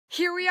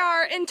Here we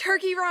are in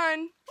Turkey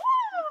Run.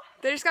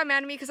 They just got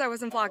mad at me because I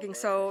wasn't vlogging,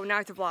 so now I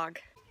have to vlog.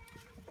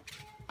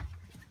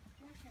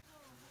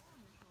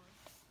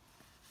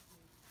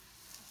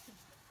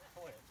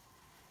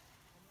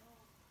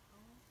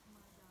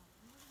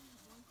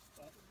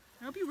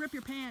 I hope you rip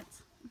your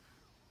pants.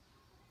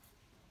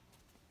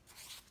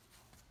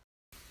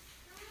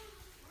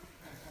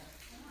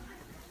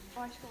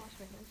 Oh, I should go wash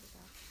my hands with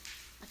that.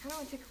 I kind of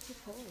want to take a quick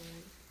photo.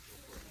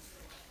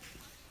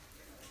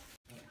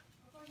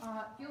 It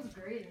feels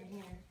great in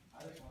here.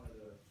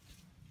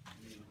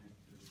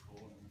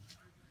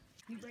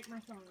 You break my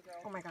phone, girl.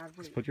 Oh my god,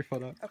 wait. Just put your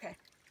foot up. Okay.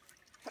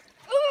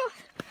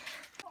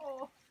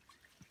 Oh.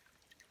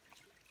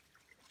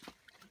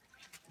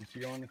 Did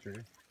you go on the tree?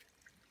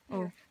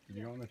 Oh. Did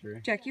you go on the tree?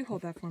 Jack, you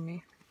hold that for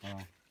me. Oh.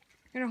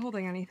 You're not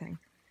holding anything.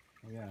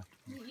 Oh yeah.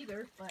 Me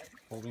either, but...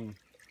 Holding.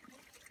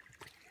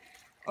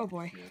 Oh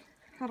boy.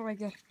 How do I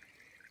get...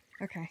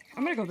 Okay,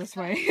 I'm gonna go this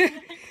way.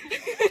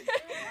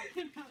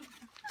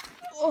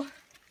 Oh.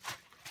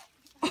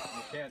 You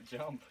can't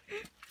jump.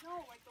 No,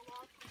 like the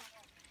log.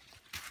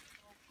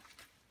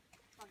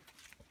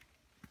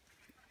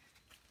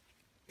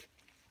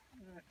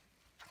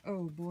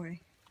 Oh boy.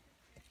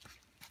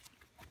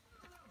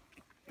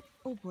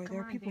 Oh boy,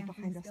 there are people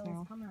behind us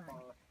now. Come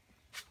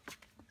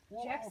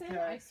on. Jackson, okay.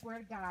 I swear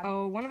to God.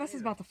 Oh, one of us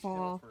is about to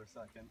fall. For a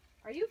second.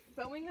 Are you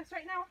filming this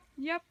right now?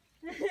 Yep.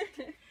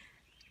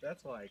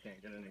 That's why I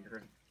can't get any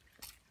grip.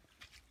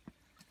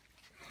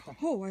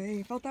 Oh,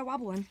 I felt that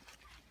wobbling.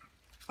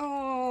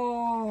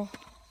 Oh.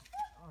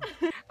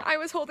 I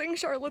was holding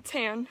Charlotte's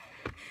hand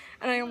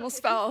and I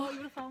almost fell. You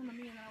would have fallen to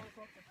me and I would have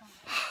broke the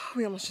phone.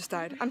 We almost just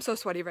died. I'm so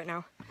sweaty right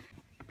now.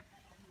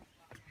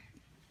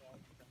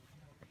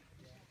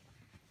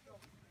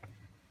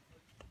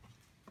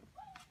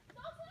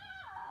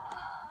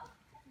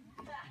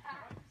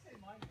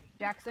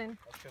 Jackson.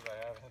 That's because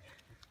I haven't.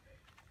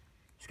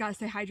 Just gotta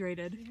stay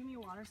hydrated. Give me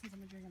water since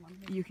I'm drinking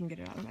lemonade. You can get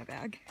it out of my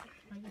bag.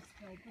 I just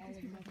spilled all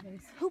over my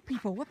face. Who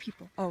people? What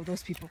people? Oh,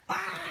 those people.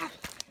 Ah!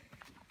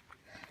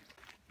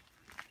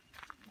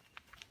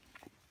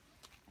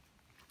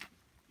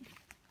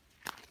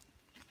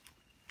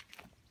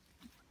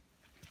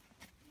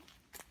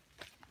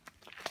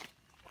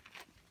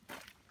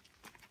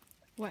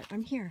 What?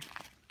 I'm here.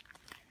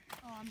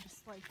 Oh, I'm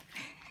just like...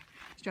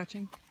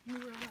 Stretching. You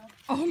were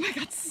Oh my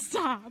god,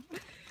 stop!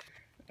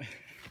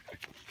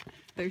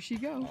 There she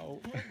go.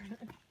 Oh.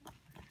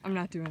 I'm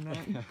not doing that.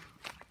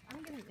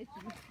 I'm getting itchy.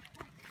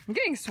 I'm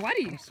getting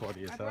sweaty. I'm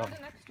sweaty as I hell. brought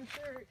an extra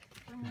shirt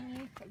for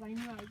me because I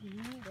knew I would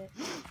need it.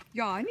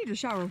 Y'all, I need to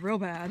shower real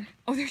bad.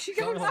 Oh, there she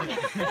goes.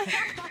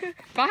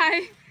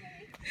 Bye.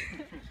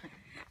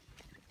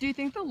 Do you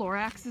think the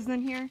Lorax is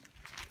in here?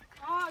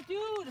 Oh,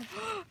 dude!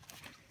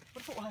 What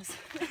if it was?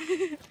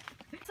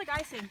 It's like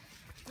icing.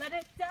 Let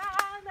it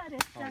down, let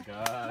it down. Oh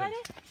god. Let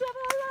it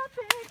dribble up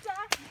and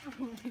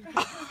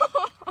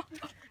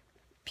down.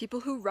 People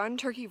who run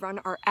Turkey Run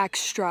are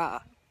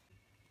extra.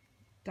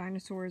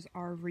 Dinosaurs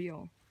are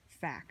real.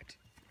 Fact.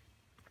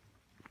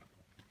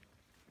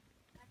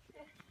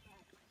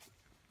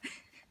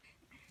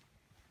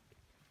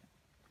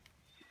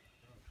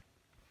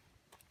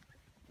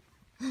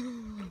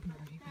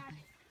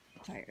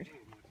 Tired.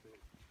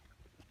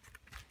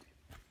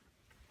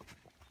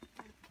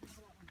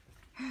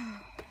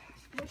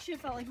 That shit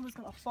felt like it was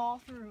gonna fall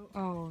through.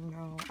 Oh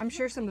no. I'm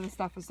sure some of the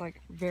stuff was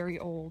like very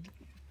old.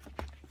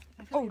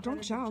 Oh,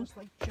 don't jump. Just,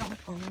 like, jump.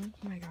 Oh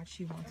my god,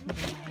 she wants me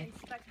to I die.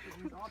 expect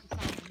it all the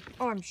time.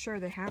 Oh, I'm sure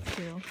they have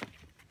to.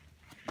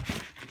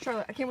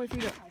 Charlotte, I can't wait for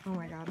you to... Oh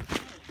my god.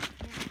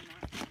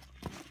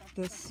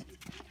 This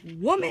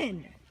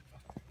woman!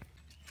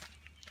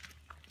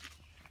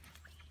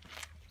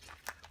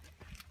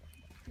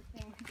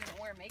 You don't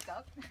wear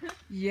makeup.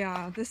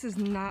 Yeah, this is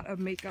not a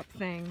makeup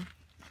thing.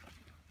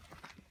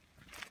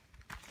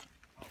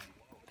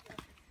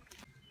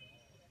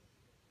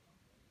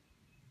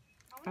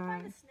 I wanna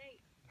find a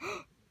snake.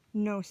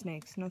 No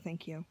snakes. No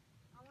thank you.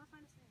 I wanna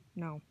find a snake.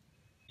 No.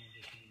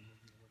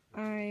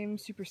 I'm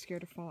super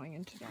scared of falling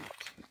into that.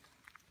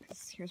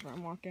 'Cause here's where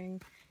I'm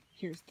walking.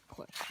 Here's the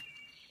cliff.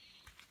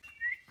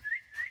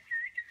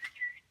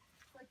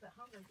 It's like the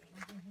Hunger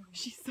Games.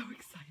 She's so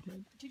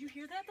excited. Did you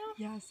hear that though?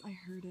 Yes, I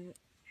heard it.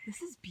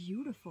 This is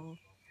beautiful.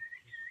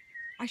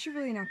 I should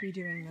really not be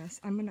doing this.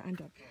 I'm gonna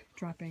end up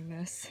dropping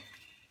this.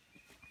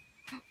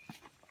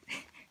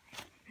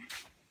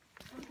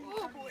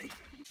 Oh boy.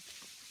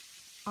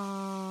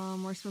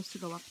 We're supposed to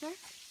go up there?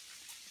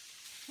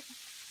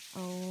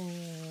 Oh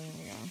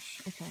my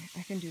gosh. Okay,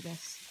 I can do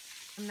this.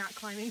 I'm not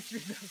climbing through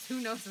those.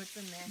 Who knows what's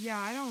in there? Yeah,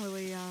 I don't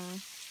really know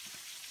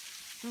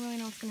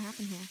what's gonna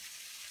happen here.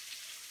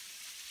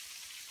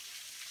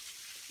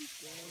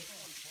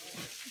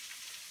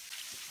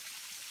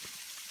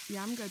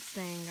 Yeah, I'm good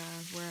staying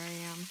where I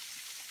am.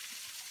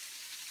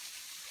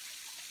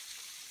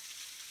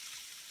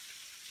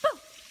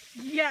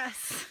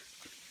 Yes!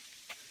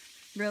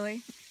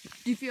 Really?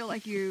 Do you feel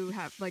like you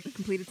have like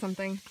completed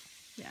something?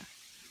 Yeah.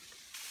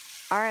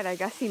 Alright, I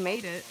guess he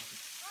made it.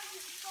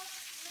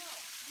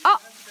 Oh!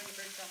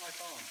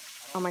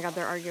 Oh my god,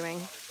 they're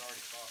arguing.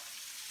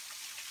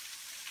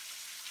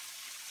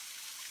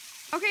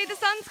 Okay, the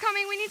sun's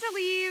coming. We need to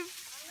leave.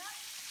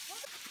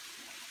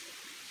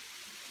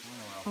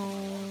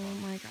 Oh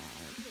my god.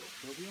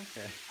 It'll be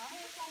okay.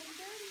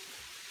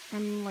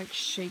 I'm like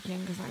shaking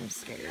because I'm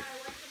scared.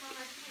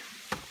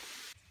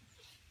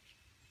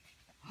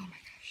 Oh my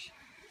gosh.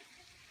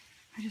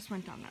 I just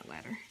went down that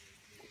ladder.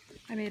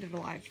 I made it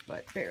alive,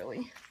 but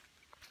barely.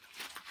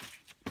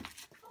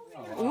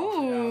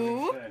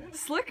 Ooh,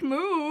 slick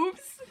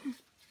moves.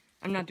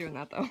 I'm not doing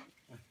that though.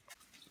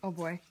 Oh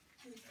boy.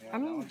 Yeah,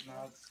 that one's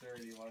not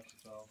sturdy. Watch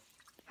yourself.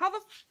 How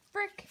the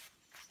frick?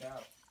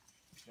 Stop.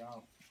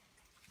 Jump.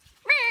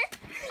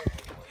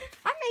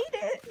 I made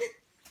it.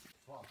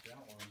 Walk that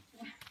one.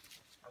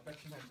 I bet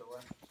you meant the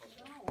left.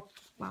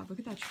 Wow, look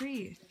at that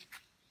tree.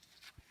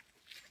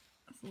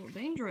 That's a little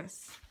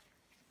dangerous.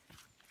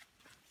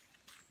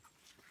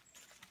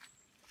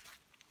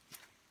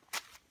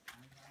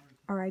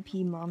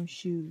 R.I.P. Mom's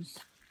shoes.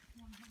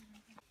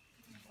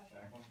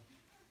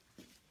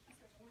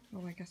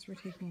 Oh, I guess we're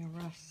taking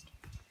a rest.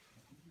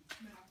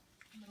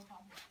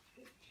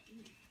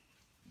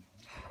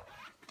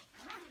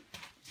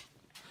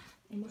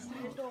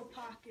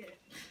 Pocket.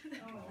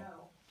 Oh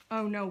no.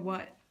 Oh no,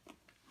 what?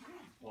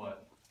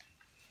 What?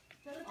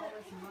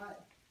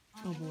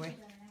 Oh boy.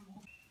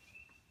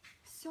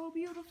 So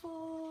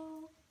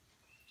beautiful.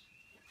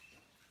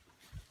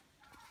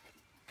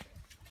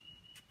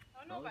 I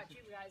don't know about you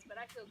guys, but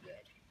I feel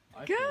good.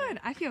 Good.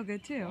 I feel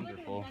good too.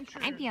 Wonderful.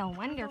 I feel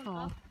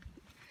wonderful.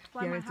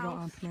 Fly Yeah, my let's go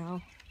house. up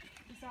now.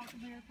 To South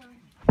America.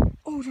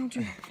 Oh, don't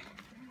do that.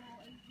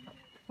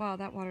 Wow,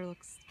 that water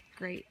looks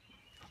great.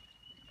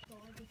 So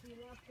if we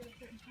left at a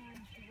certain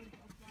time, it would go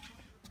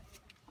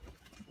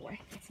Boy,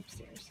 it's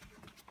upstairs.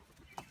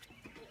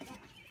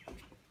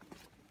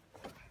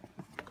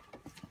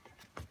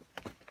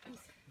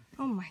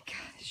 Oh my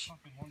gosh.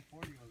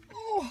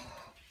 Oh.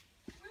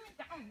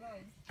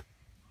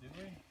 Did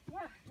we? Yeah.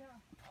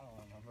 I don't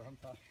remember. I'm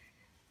talking.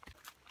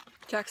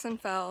 Jackson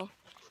fell.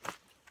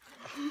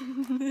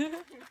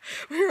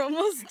 We're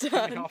almost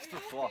done. Off the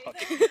block.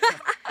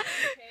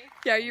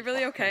 Yeah, are you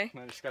really okay?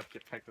 I just gotta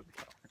get back to the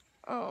car.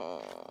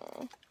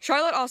 Oh.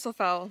 Charlotte also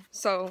fell,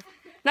 so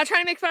not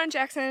trying to make fun of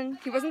Jackson.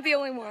 He wasn't the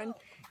only one.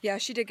 Yeah,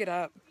 she did get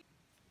up.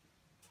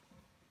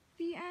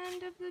 The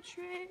end of the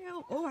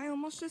trail. Oh, I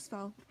almost just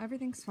fell.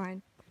 Everything's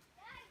fine.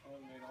 Oh,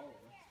 we made all of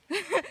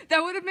it.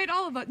 That would have made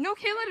all of us. No,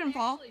 Kayla didn't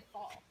fall. actually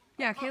fall.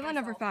 Yeah, Kayla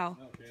never fell.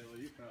 No,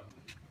 Kayla, you fell.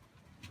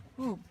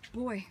 Oh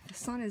boy, the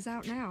sun is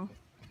out now.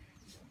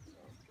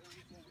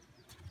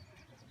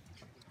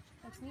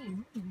 That's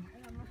neat.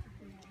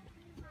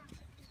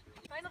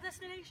 Final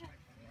destination.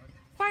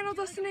 Final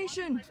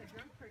destination.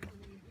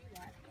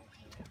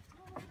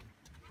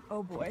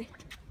 Oh boy.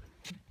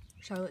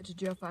 Charlotte,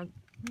 did you have fun?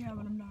 Yeah,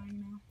 but I'm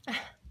dying now.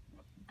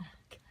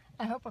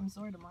 I hope I'm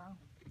sore tomorrow.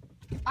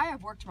 I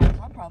have work tomorrow,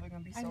 so I'm probably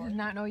gonna be I sore. did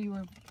not know you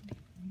were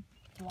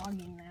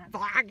vlogging that.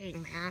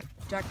 Vlogging that.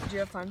 Jack, did you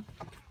have fun?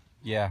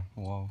 Yeah.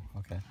 Whoa.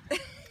 Okay.